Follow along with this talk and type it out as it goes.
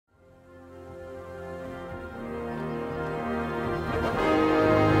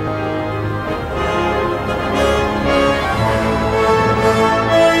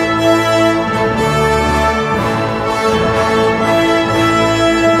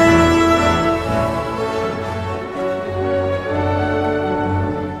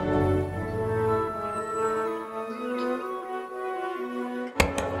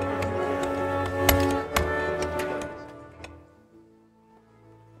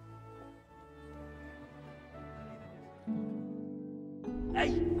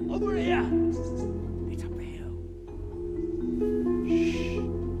Hey, over here! It's up the hill. Shh.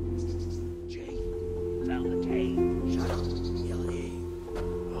 Jay, found the cave. Shut up, Billy.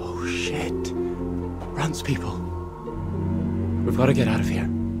 Oh, shit. Rance people. We've got to get out of here.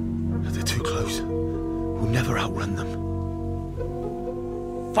 They're too close. We'll never outrun them.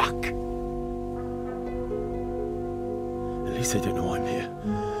 Fuck! At least they don't know I'm here.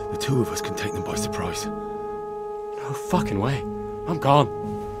 The two of us can take them by surprise. No fucking way. I'm gone.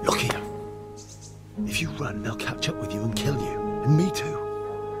 Look here. If you run, they'll catch up with you and kill you. And me too.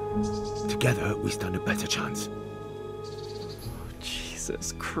 Together, we stand a better chance.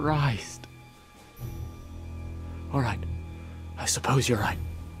 Jesus Christ. All right. I suppose you're right.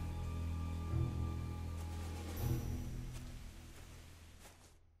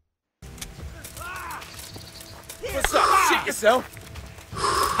 What's up? Shit yourself!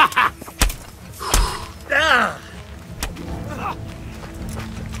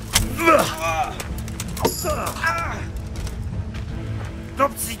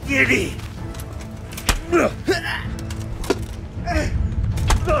 Topsy-giddy!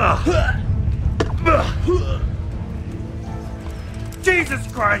 Jesus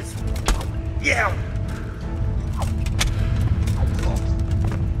Christ! Yeah!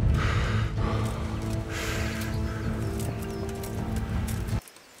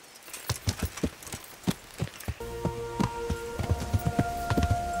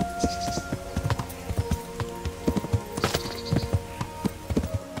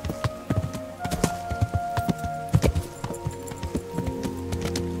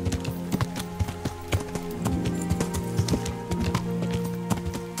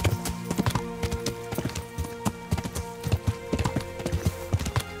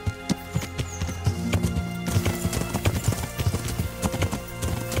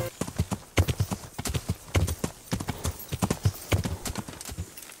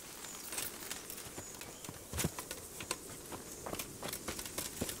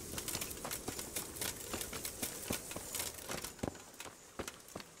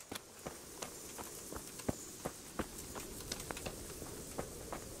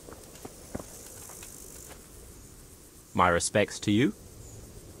 My respects to you.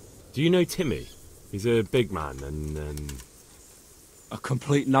 Do you know Timmy? He's a big man and, A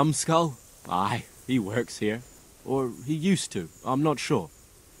complete numbskull? Aye, he works here. Or he used to, I'm not sure.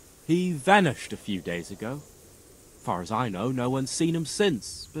 He vanished a few days ago. Far as I know, no one's seen him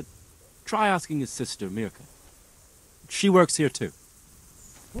since, but try asking his sister, Mirka. She works here too.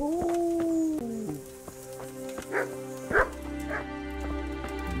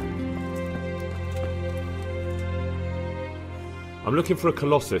 I'm looking for a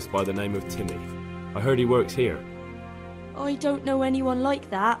colossus by the name of Timmy. I heard he works here. I don't know anyone like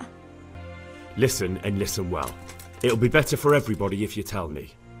that. Listen, and listen well. It'll be better for everybody if you tell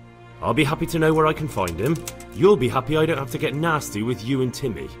me. I'll be happy to know where I can find him. You'll be happy I don't have to get nasty with you and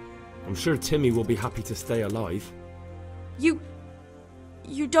Timmy. I'm sure Timmy will be happy to stay alive. You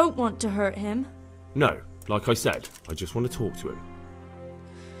don't want to hurt him? No, like I said, I just want to talk to him.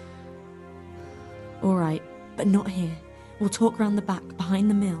 All right, but not here. We'll talk round the back, behind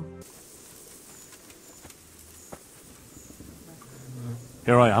the mill.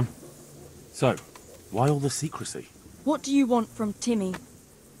 Here I am. So, why all the secrecy? What do you want from Timmy?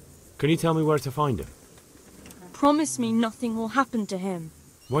 Can you tell me where to find him? Promise me nothing will happen to him.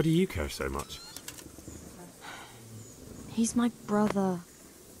 Why do you care so much? He's my brother.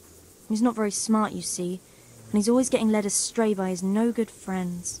 He's not very smart, you see, and he's always getting led astray by his no-good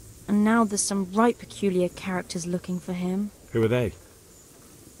friends. And now there's some right peculiar characters looking for him. Who are they?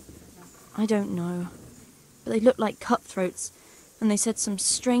 I don't know. But they look like cutthroats, and they said some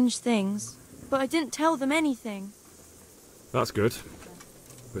strange things. But I didn't tell them anything. That's good.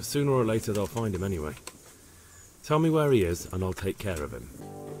 But sooner or later they'll find him anyway. Tell me where he is, and I'll take care of him.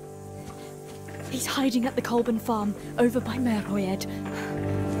 He's hiding at the Colburn farm, over by Merhoyed.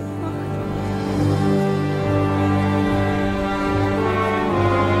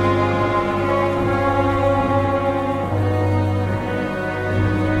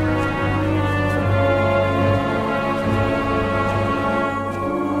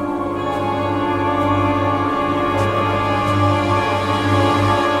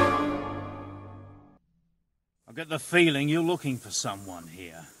 I get the feeling you're looking for someone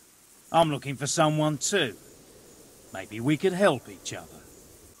here. I'm looking for someone too. Maybe we could help each other.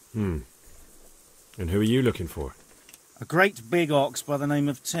 And who are you looking for? A great big ox by the name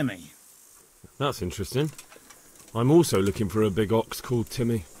of Timmy. That's interesting. I'm also looking for a big ox called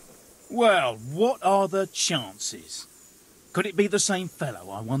Timmy. Well, what are the chances? Could it be the same fellow,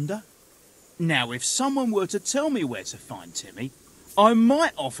 I wonder? Now, if someone were to tell me where to find Timmy, I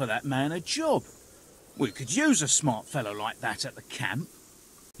might offer that man a job. We could use a smart fellow like that at the camp.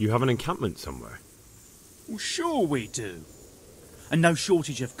 You have an encampment somewhere? Well, sure we do. And no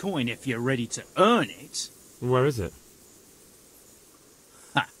shortage of coin if you're ready to earn it. Where is it?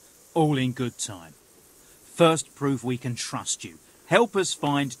 Ha! All in good time. First proof we can trust you. Help us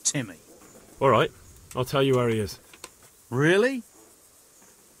find Timmy. All right, I'll tell you where he is. Really?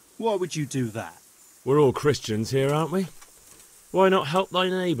 Why would you do that? We're all Christians here, aren't we? Why not help thy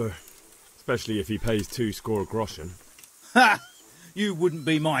neighbour? Especially if he pays 2 groschen. Ha! You wouldn't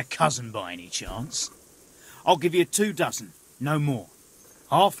be my cousin by any chance. I'll give you 2 dozen, no more.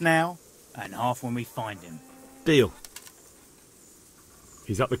 Half now, and half when we find him. Deal.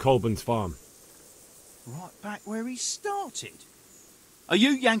 He's at the Colburn's farm. Right back where he started. Are you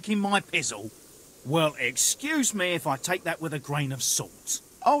yanking my pizzle? Well, excuse me if I take that with a grain of salt.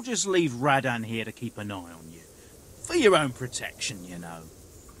 I'll just leave Radan here to keep an eye on you. For your own protection, you know.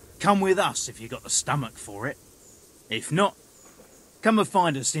 Come with us if you got the stomach for it. If not, come and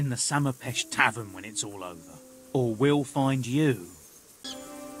find us in the Samapesh Tavern when it's all over. Or we'll find you.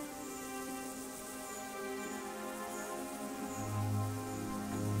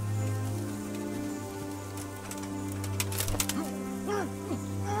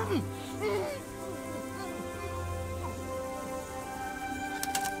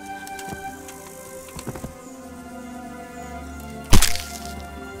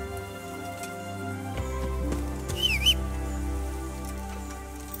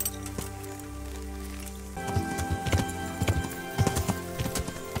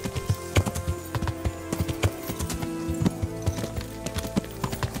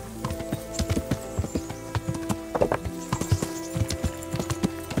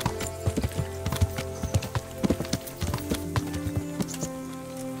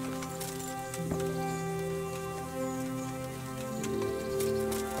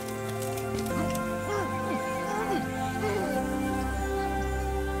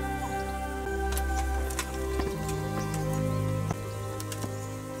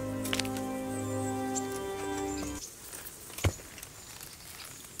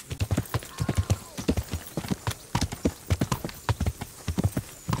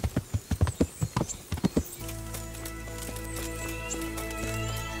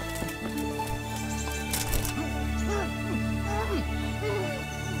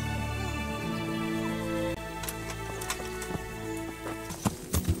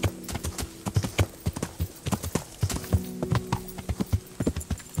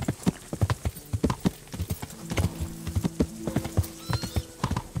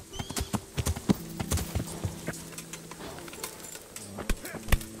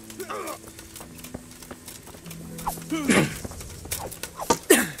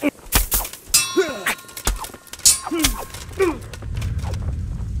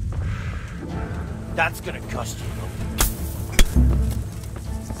 That's gonna cost you.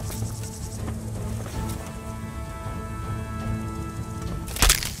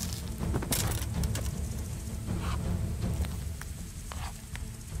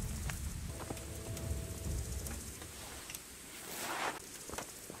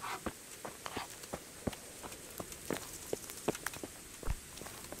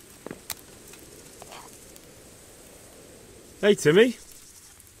 Hey, Timmy.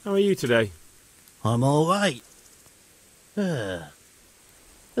 How are you today? I'm all right. Have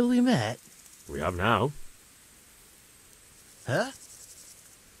we met? We have now. Huh?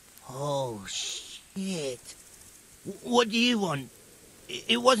 Oh, shit. What do you want?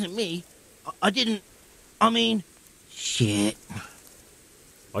 It wasn't me. I didn't... I mean... Shit.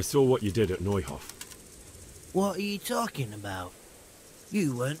 I saw what you did at Neuhof. What are you talking about?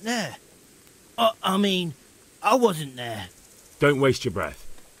 You weren't there. I mean, I wasn't there. Don't waste your breath.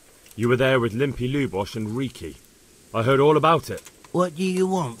 You were there with Limpy Lubosh and Riki. I heard all about it. What do you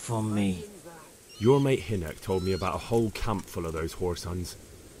want from me? Your mate Hinek told me about a whole camp full of those horse huns.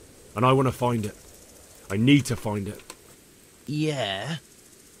 And I want to find it. I need to find it. Yeah,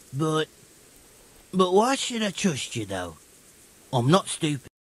 but why should I trust you, though? I'm not stupid.